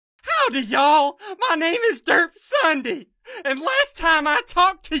Howdy, y'all. My name is SSundee. And last time I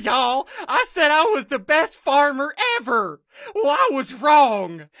talked to y'all, I said I was the best farmer ever. Well, I was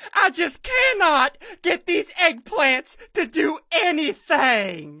wrong. I just cannot get these eggplants to do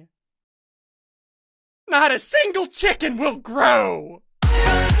anything. Not a single chicken will grow.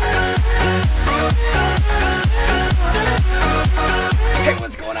 Hey,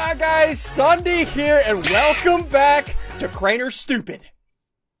 what's going on, guys? SSundee here, and welcome back to Craner Stupid.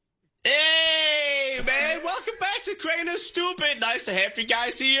 Hey, man, welcome back to Craner Stupid. Nice to have you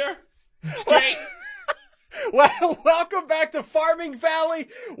guys here. It's great. Well, welcome back to Farming Valley.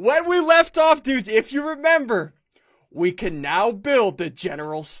 When we left off, dudes, if you remember, we can now build the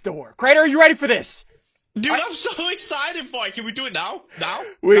general store. Craner, are you ready for this? Dude, I'm so excited for it. Can we do it now?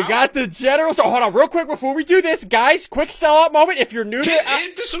 We got the general store. Hold on, real quick before we do this, guys. Quick sellout moment. If you're new to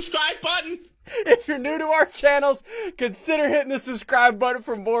hit the subscribe button. If you're new to our channels, consider hitting the subscribe button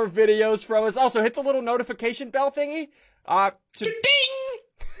for more videos from us. Also, hit the little notification bell thingy. Ding!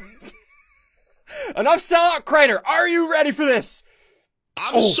 Enough sellout, Craner. Are you ready for this?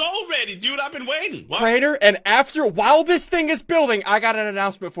 I'm so ready, dude. I've been waiting. What? Craner, and while this thing is building, I got an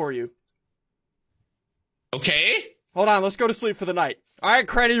announcement for you. Okay. Hold on, let's go to sleep for the night. All right,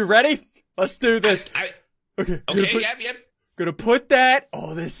 Craner, you ready? Let's do this. Okay, yep. Gonna put that.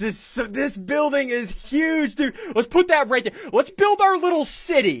 Oh, this building is huge, dude. Let's put that right there. Let's build our little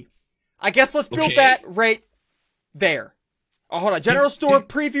city. I guess let's build that right there. Oh, hold on. General store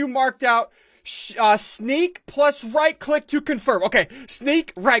preview marked out. Sneak plus right click to confirm. Okay,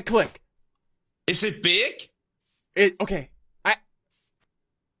 sneak right click. Is it big? Okay.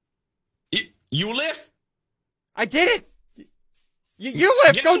 You live? I did it. You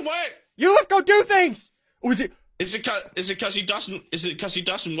live. Get Go to work. You live. Go do things. Oh, Is it because he doesn't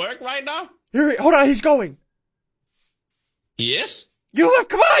work right now? Here, hold on, he's going. He is? Ulif,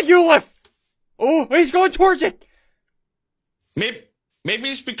 come on, Ulif! Oh, he's going towards it. Maybe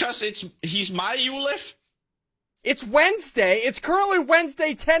it's because he's my Ulif? It's Wednesday. It's currently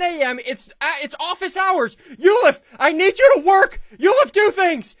Wednesday, 10 a.m. It's office hours. Ulif, I need you to work. Ulif, do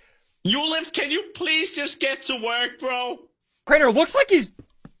things. Ulif, can you please just get to work, bro? Craner, looks like he's...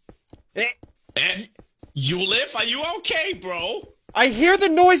 Ulif, are you okay, bro? I hear the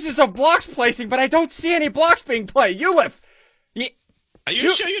noises of blocks placing, but I don't see any blocks being played. Ulif! Are you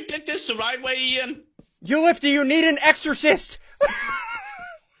sure you did this the right way, Ian? Ulif, do you need an exorcist?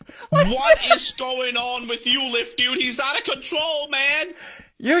 What is going on with Ulif, dude? He's out of control, man!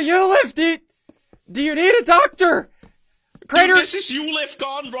 Ulif, do you need a doctor? Craner, dude, this is Ulif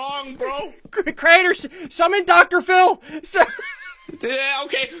gone wrong, bro. Craner, summon Dr. Phil! Yeah,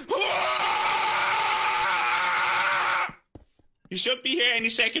 okay. You should be here any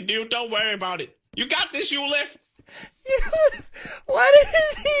second, dude. Don't worry about it. You got this, Ulif. What is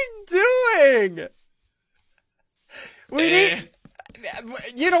he doing?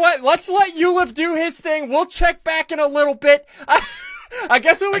 You know what? Let's let Ulif do his thing. We'll check back in a little bit. I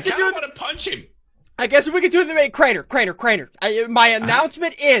guess what we can do. I want to punch him. I guess what we can do. Craner. My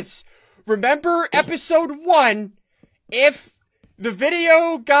announcement is: remember episode 1? If the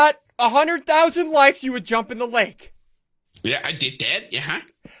video got 100,000 likes, you would jump in the lake. Yeah, I did that. Yeah.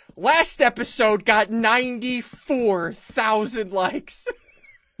 Last episode got 94,000 likes.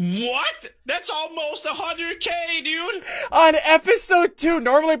 What? That's almost 100K, dude. On episode 2,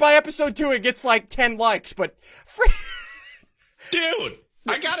 normally by episode 2 it gets like 10 likes, but dude,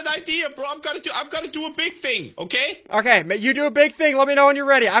 I got an idea, bro. I'm gonna do a big thing, okay? Okay, you do a big thing. Let me know when you're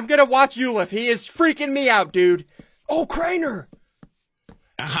ready. I'm gonna watch Ulif. He is freaking me out, dude. Oh, Craner.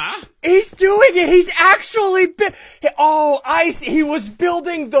 Uh-huh. He's doing it. He's actually he was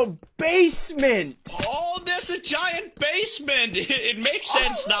building the basement. Oh, there's a giant basement. It makes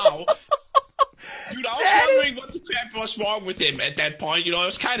sense now. Dude, I was wondering what the crap was wrong with him at that point. You know, it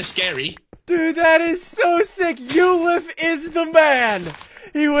was kind of scary. Dude, that is so sick. Ulif is the man.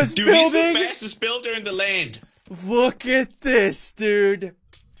 He was building. He's the fastest builder in the land. Look at this, dude.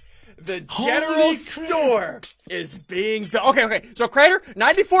 The general store is being built. Okay. So, Craner,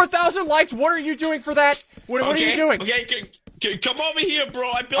 94,000 likes. What are you doing for that? What are you doing? Okay, come over here, bro.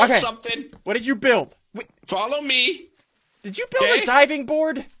 I built something. What did you build? Follow me. Did you build a diving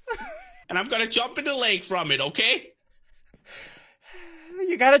board? And I'm gonna jump in the lake from it, okay?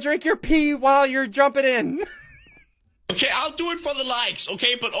 You gotta drink your pee while you're jumping in. Okay, I'll do it for the likes,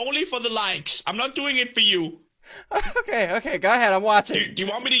 okay? But only for the likes. I'm not doing it for you. Okay, go ahead, I'm watching. Do you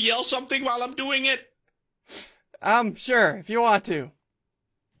want me to yell something while I'm doing it? Sure, if you want to.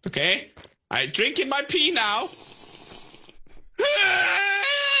 Okay. I'm drinking my pee now.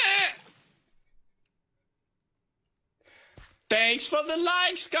 Thanks for the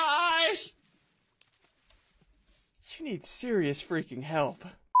likes, guys. You need serious freaking help.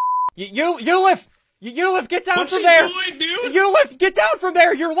 Ulif, get down What's from he there. doing, dude? Ulif, get down from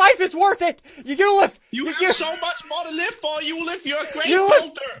there. Your life is worth it. Ulif, You have so much more to live for, Ulif. You're a great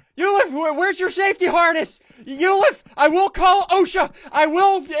builder. Ulif, where's your safety harness? Ulif, I will call OSHA. I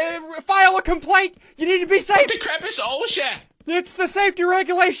will file a complaint. You need to be safe. What the crap is OSHA? It's the safety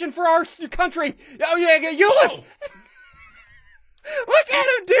regulation for our country. Oh yeah, Ulif. Oh. Look at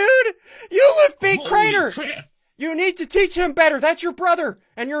him, dude. Ulif beat Holy Crater. crap. You need to teach him better. That's your brother,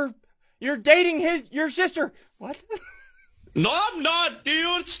 and you're dating your sister. What? No, I'm not,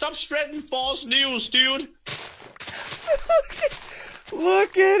 dude. Stop spreading false news, dude.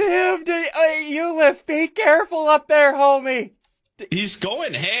 Look at him, Ulif. Be careful up there, homie. He's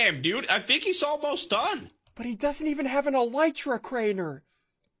going ham, dude. I think he's almost done. But he doesn't even have an elytra craner.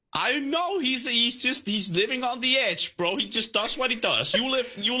 I know he's living on the edge, bro. He just does what he does. You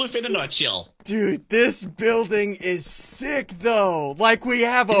live in a nutshell. Dude, this building is sick though. Like we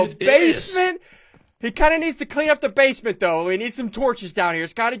have a basement. He kind of needs to clean up the basement though. We need some torches down here.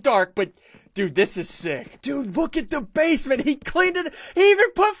 It's kind of dark, but dude, this is sick. Dude, look at the basement. He cleaned it. He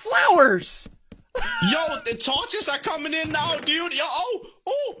even put flowers. Yo, the torches are coming in now, dude. Yo,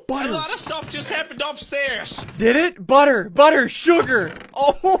 Butter. A lot of stuff just happened upstairs. Did it? Butter, sugar.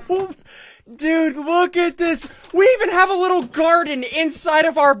 Oh, dude, look at this. We even have a little garden inside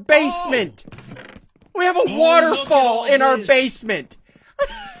of our basement. We have a waterfall in our basement.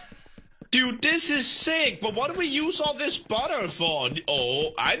 Dude, this is sick, but what do we use all this butter for?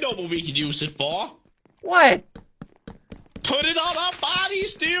 Oh, I know what we can use it for. What? Put it on our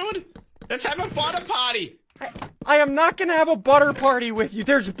bodies, dude. Let's have a butter party. I am not gonna have a butter party with you.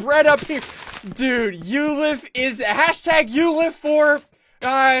 There's bread up here. Dude, Ulif is hashtag Ulif for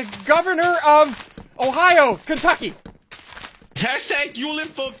governor of Ohio, Kentucky. Hashtag Ulif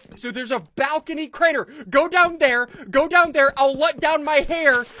for... So there's a balcony crater. Go down there. I'll let down my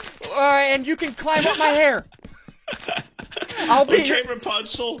hair, and you can climb up my hair. I'll be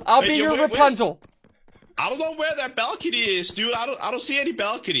Rapunzel. I'll be your Rapunzel. I don't know where that balcony is, dude. I don't see any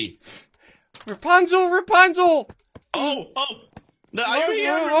balcony. Rapunzel! Oh! No, are you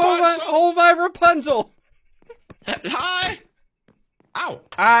here, Rapunzel? Oh, my Rapunzel! Hi! Ow!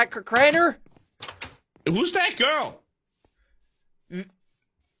 Crater? Who's that girl?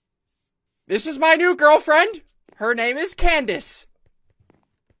 This is my new girlfriend. Her name is Candace.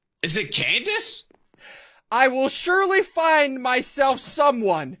 Is it Candace? I will surely find myself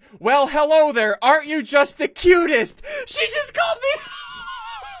someone. Well, hello there. Aren't you just the cutest? She just called me...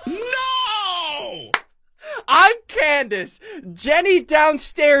 No! I'm Candace. Jenny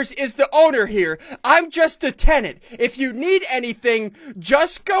downstairs is the owner here. I'm just a tenant. If you need anything,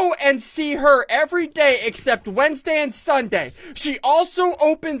 just go and see her every day except Wednesday and Sunday. She also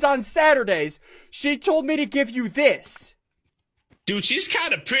opens on Saturdays. She told me to give you this. Dude, she's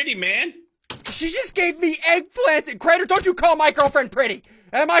kind of pretty, man. She just gave me eggplant. Crater, don't you call my girlfriend pretty.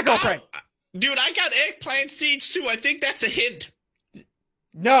 And my girlfriend. Dude, I got eggplant seeds too. I think that's a hint.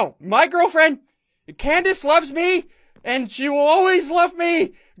 No, my girlfriend, Candace, loves me, and she will always love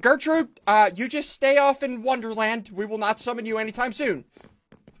me. Gertrude, you just stay off in Wonderland. We will not summon you anytime soon.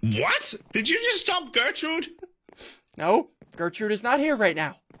 What? Did you just jump Gertrude? No, Gertrude is not here right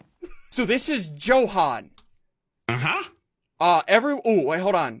now. So this is Johan. Uh-huh. Wait,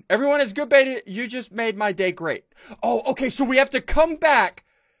 hold on. Everyone is good, baby. You just made my day great. Oh, okay, so we have to come back.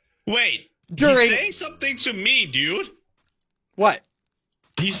 Wait, he's saying something to me, dude. What?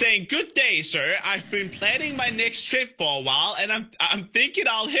 He's saying, "Good day, sir. I've been planning my next trip for a while, and I'm thinking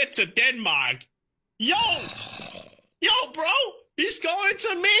I'll head to Denmark." Yo, bro, he's going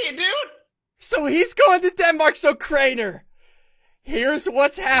to me, dude. So he's going to Denmark. So Craner, here's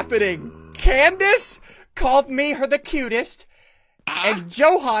what's happening. Candace called me her the cutest, and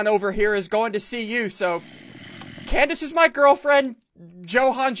Johan over here is going to see you. So Candace is my girlfriend.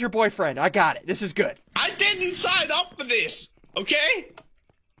 Johan's your boyfriend. I got it. This is good. I didn't sign up for this. Okay.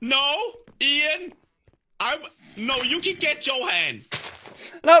 No, Ian. No, you can get Johan.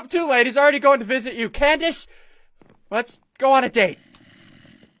 Nope, too late. He's already going to visit you. Candace, let's go on a date.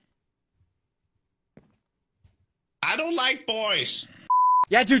 I don't like boys.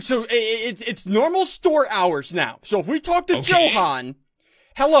 Yeah, dude, so it's normal store hours now. So if we talk to Johan,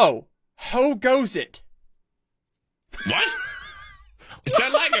 hello, how goes it? What? Is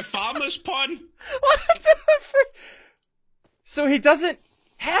that like a farmer's pun? What the frick? So he doesn't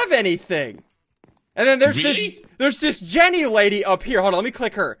have anything. And then there's this Jenny lady up here. Hold on, let me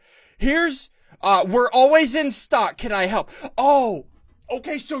click her. Here's, we're always in stock. Can I help? Oh,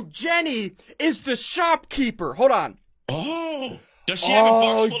 okay, so Jenny is the shopkeeper. Hold on. Oh, does she have a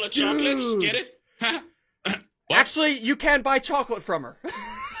box full of chocolates? Dude. Get it? Actually, you can buy chocolate from her.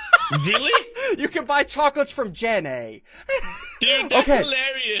 Really? You can buy chocolates from Jenny. Dude, that's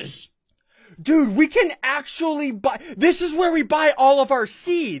hilarious. Dude, we can actually buy... This is where we buy all of our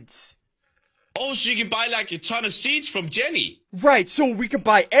seeds. Oh, so you can buy like a ton of seeds from Jenny. Right, so we can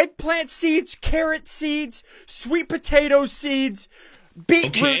buy eggplant seeds, carrot seeds, sweet potato seeds,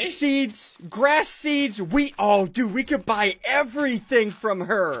 beetroot seeds, grass seeds, oh, dude, we could buy everything from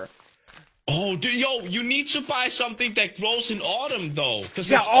her. Oh, dude, yo, you need to buy something that grows in autumn, though.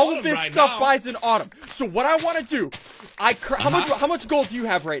 Yeah, all of this stuff buys in autumn. So what I want to do, how much gold do you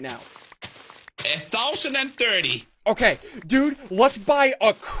have right now? 1,030. Okay, dude, let's buy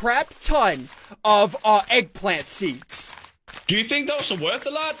a crap ton of eggplant seeds. Do you think those are worth a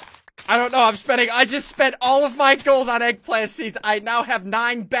lot? I don't know, I just spent all of my gold on eggplant seeds. I now have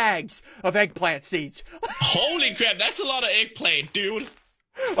 9 bags of eggplant seeds. Holy crap, that's a lot of eggplant, dude.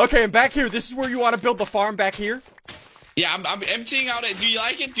 Okay, and back here, this is where you want to build the farm back here? Yeah, I'm emptying out it. Do you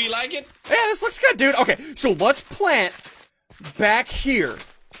like it? Do you like it? Yeah, this looks good, dude. Okay, so let's plant back here.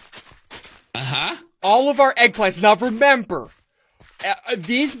 All of our eggplants. Now remember,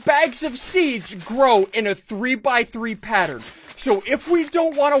 these bags of seeds grow in a 3x3 pattern. So if we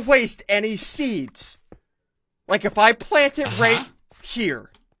don't want to waste any seeds, like if I plant it right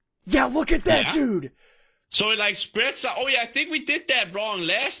here. Yeah, look at that, dude. So it like spreads out. Oh yeah, I think we did that wrong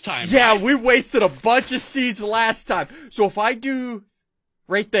last time. Yeah, right? We wasted a bunch of seeds last time. So if I do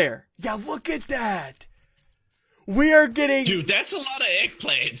right there. Yeah, look at that. We are getting... Dude, that's a lot of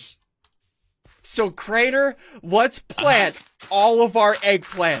eggplants. So, Crater, let's plant all of our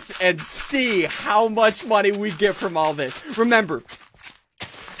eggplants and see how much money we get from all this. Remember,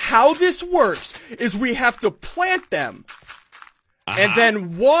 how this works is we have to plant them and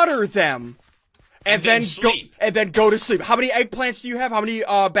then water them and then go to sleep. How many eggplants do you have? How many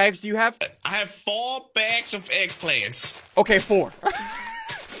bags do you have? I have 4 bags of eggplants. Okay, 4.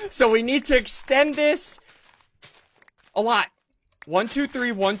 So we need to extend this a lot. 1, 2,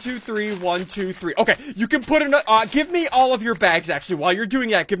 3, 1, 2, 3, 1, 2, 3. Okay, you can put in give me all of your bags, actually. While you're doing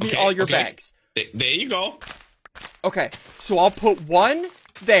that, give me all your bags. There you go. Okay, so I'll put 1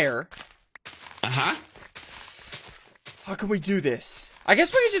 there. How can we do this? I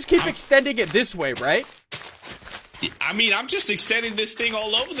guess we can just keep extending it this way, right? I mean, I'm just extending this thing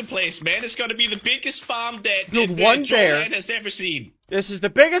all over the place, man. It's gonna be the biggest farm that Johan has ever seen. This is the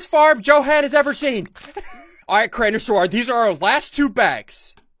biggest farm Johan has ever seen. Alright, Cranosaur, these are our last 2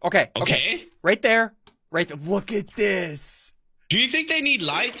 bags. Okay. Right there. Right there. Look at this. Do you think they need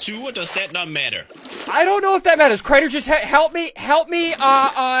light too, or does that not matter? I don't know if that matters. Crater, just help me,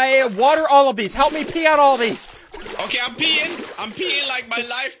 I water all of these. Help me pee on all these. Okay, I'm peeing like my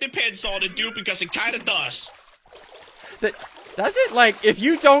life depends on it, dude, because it kinda does. Does it? Like, if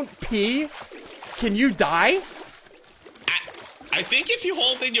you don't pee, can you die? I think if you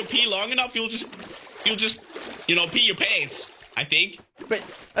hold in your pee long enough, you'll just, you know, pee your pants, I think. But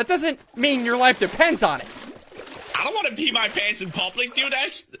that doesn't mean your life depends on it. I don't want to pee my pants in public, dude.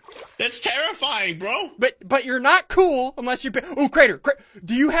 That's terrifying, bro. But you're not cool unless you... Oh, Crater,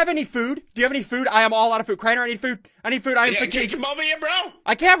 do you have any food? Do you have any food? I am all out of food. Crater, I need food. I am fatigued. Come over here, bro.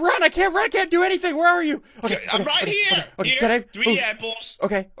 I can't run. I can't do anything. Where are you? I'm right here. Okay. Here, 3 apples.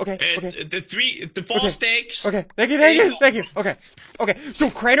 Okay. The 4 steaks. Okay. Thank you. Okay.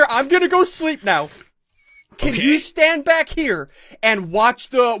 So, Crater, I'm gonna go sleep now. Can you stand back here and watch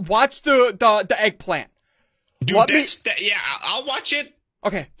the eggplant? Dude, yeah, I'll watch it.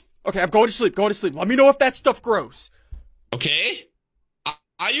 Okay, I'm going to sleep. Let me know if that stuff grows. Okay.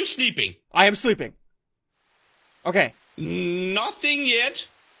 Are you sleeping? I am sleeping. Okay. Nothing yet.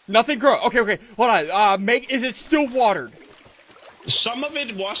 Nothing grow. Okay. Hold on. Is it still watered? Some of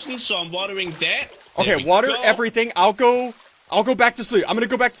it wasn't, so I'm watering that. Okay, water everything. I'll go back to sleep. I'm gonna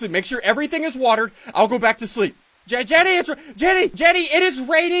go back to sleep. Make sure everything is watered. I'll go back to sleep. Jenny, it is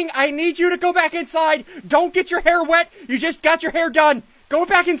raining. I need you to go back inside. Don't get your hair wet. You just got your hair done. Go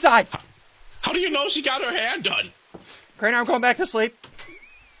back inside. How do you know she got her hair done? Crainer, I'm going back to sleep.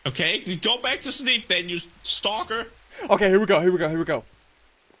 Okay, you go back to sleep then, you stalker. Okay, here we go.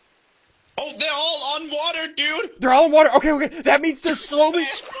 Oh, they're all on water, dude. They're all in water. Okay. That means they're slowly...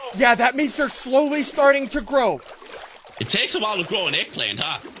 Yeah, that means they're slowly starting to grow. It takes a while to grow an eggplant,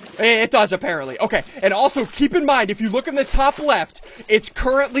 huh? It does, apparently. Okay, and also keep in mind, if you look in the top left, it's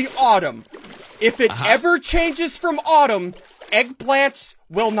currently autumn. If it ever changes from autumn, eggplants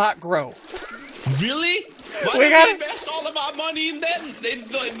will not grow. Really? Why did we invest all of our money in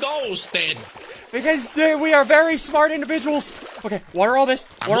those then? Because we are very smart individuals. Okay, water all this.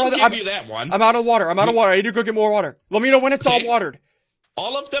 I will give you that one. I'm out of water. I need to go get more water. Let me know when it's all watered.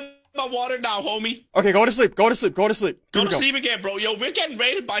 All of them are watered now, homie. Okay, go to sleep. Go to sleep. Go to sleep. Go to sleep again, bro. Yo, we're getting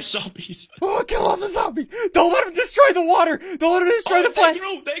raided by zombies. Oh, kill all the zombies. Don't let them destroy the water. Don't let them destroy the plant.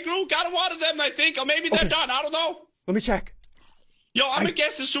 They grew. Gotta water them, I think. Or maybe they're done. I don't know. Let me check. Yo, I'm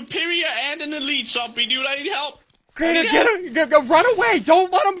against the superior and an elite zombie, dude. I need help. Crainer, get him! Run away!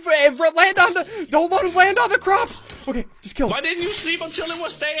 Don't let him land on the. Don't let him land on the crops. Okay, just kill him. Why didn't you sleep until it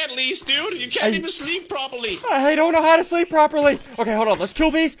was day at least, dude? You can't even sleep properly. I don't know how to sleep properly. Okay, hold on. Let's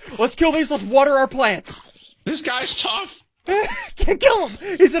kill these. Let's water our plants. This guy's tough. Can't kill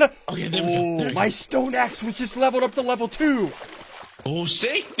him. He's in a. Okay, there we go. My stone axe was just leveled up to level 2. Oh,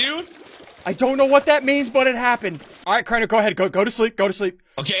 sick, dude. I don't know what that means, but it happened. All right, Crainer, go ahead. Go to sleep. Go to sleep.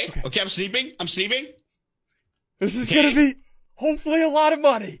 Okay. I'm sleeping. This is gonna be hopefully a lot of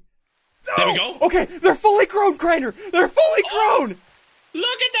money. No! There we go. Okay, they're fully grown, Crainer. They're fully grown.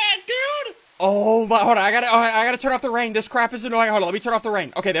 Look at that, dude. Oh my! Hold on, I gotta turn off the rain. This crap is annoying. Hold on, let me turn off the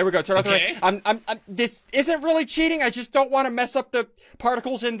rain. Okay, there we go. Turn off the rain. This isn't really cheating. I just don't want to mess up the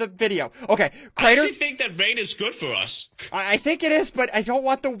particles in the video. Okay, Crainer. I actually think that rain is good for us. I think it is, but I don't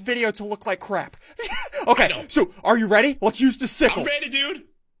want the video to look like crap. Okay, so are you ready? Let's use the sickle. I'm ready, dude.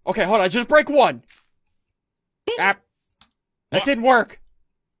 Okay, hold on. Just break one. That didn't work.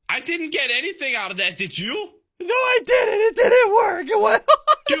 I didn't get anything out of that. Did you? No, I didn't. It didn't work.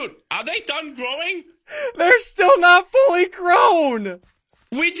 Dude, are they done growing? They're still not fully grown.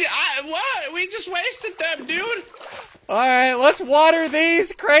 We just wasted them, dude. All right, let's water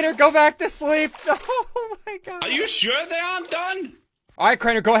these. Crainer, go back to sleep. Oh my god. Are you sure they aren't done? All right,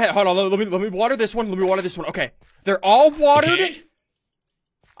 Crainer, go ahead. Hold on. Let me water this one. Okay, they're all watered. Okay.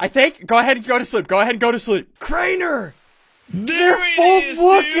 I think. Go ahead and go to sleep. Crainer. There it is,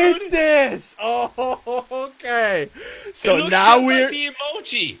 look dude. at this. Oh, okay. So it looks now just we're like the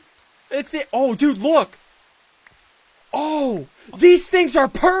emoji. It's the. Oh, dude, look. Oh, these things are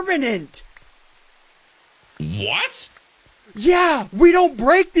permanent. What? Yeah, we don't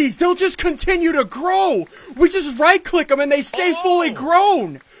break these. They'll just continue to grow. We just right-click them and they stay fully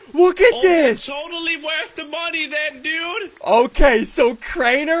grown. Look at this. Totally worth the money then, dude. Okay, so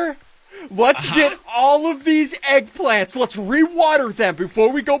Crainer, let's get all of these eggplants. Let's re-water them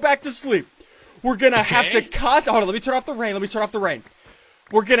before we go back to sleep. We're gonna have to hold on, let me turn off the rain.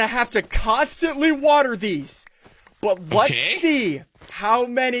 We're gonna have to constantly water these. But let's see how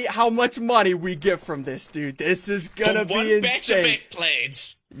much money we get from this, dude. This is gonna be insane. One batch of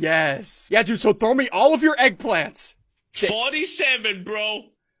eggplants. Yes. Yeah, dude, so throw me all of your eggplants. 47, bro.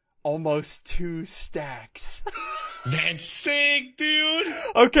 Almost 2 stacks. That's sick, dude.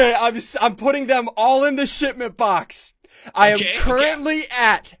 Okay, I'm putting them all in the shipment box. I am currently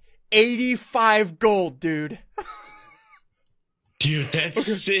at 85 gold, dude. Dude, that's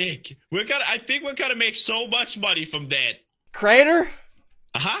sick. I think we're gonna make so much money from that. Crainer?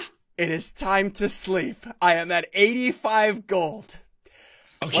 It is time to sleep. I am at 85 gold.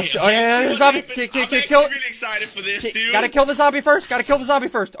 Okay, zombie. I'm actually really excited for this, dude. Gotta kill the zombie first.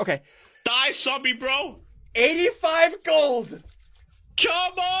 Okay. Die, zombie, bro. 85 gold.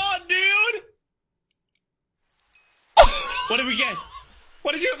 Come on, dude. What did we get?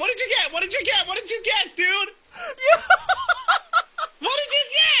 What did you get, dude? What did you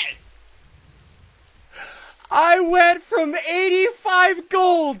get? I went from 85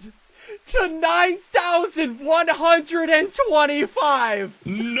 gold to 9,125.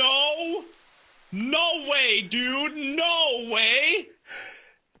 No way, dude. No way.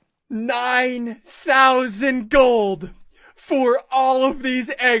 9,000 gold for all of these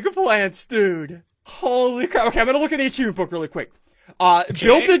eggplants, dude. Holy crap. Okay, I'm gonna look at the achievement book really quick.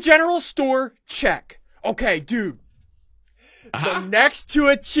 Build the general store, check. Okay, dude. The next 2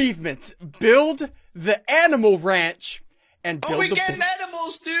 achievements, build the animal ranch and build we getting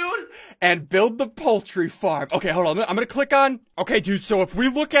animals, dude. And build the poultry farm. Okay, hold on. I'm gonna click on. Okay, dude. So if we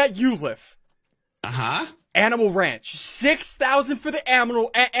look at Ulif, animal ranch, 6,000 for the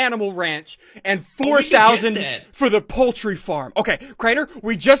animal ranch, and 4,000 for the poultry farm. Okay, Crainer,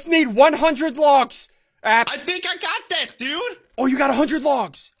 we just need 100 logs. I think I got that, dude. Oh, you got 100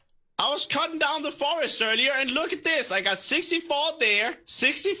 logs. I was cutting down the forest earlier, and look at this. I got 64 there,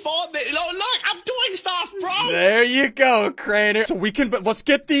 64 there. Look, I'm doing stuff, bro. There you go, Crainer. So but let's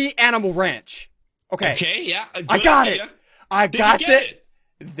get the animal ranch. Okay. Okay, yeah. I got it. Did you get it?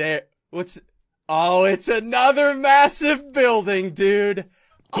 There. Oh, it's another massive building, dude.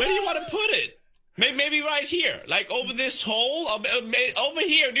 Where do you want to put it? Maybe right here. Like over this hole? Over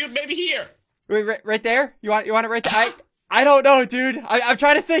here, dude. Maybe here. Right there? You want it right there? I don't know, dude. I'm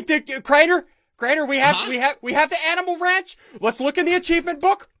trying to think, dude. Crainer, Crainer, we have the animal ranch. Let's look in the achievement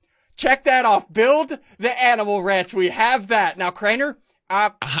book. Check that off. Build the animal ranch. We have that. Now, Crainer, I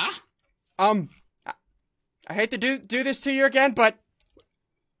hate to do this to you again, but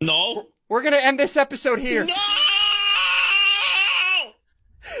no. We're going to end this episode here. No!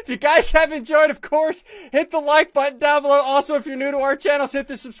 If you guys have enjoyed, of course, hit the like button down below. Also, if you're new to our channel, hit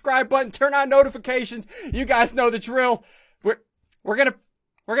the subscribe button, turn on notifications. You guys know the drill. We're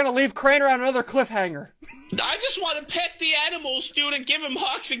gonna leave Crainer on another cliffhanger. I just want to pet the animals, dude, and give them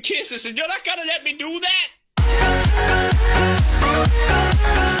hugs and kisses, and you're not gonna let me do that?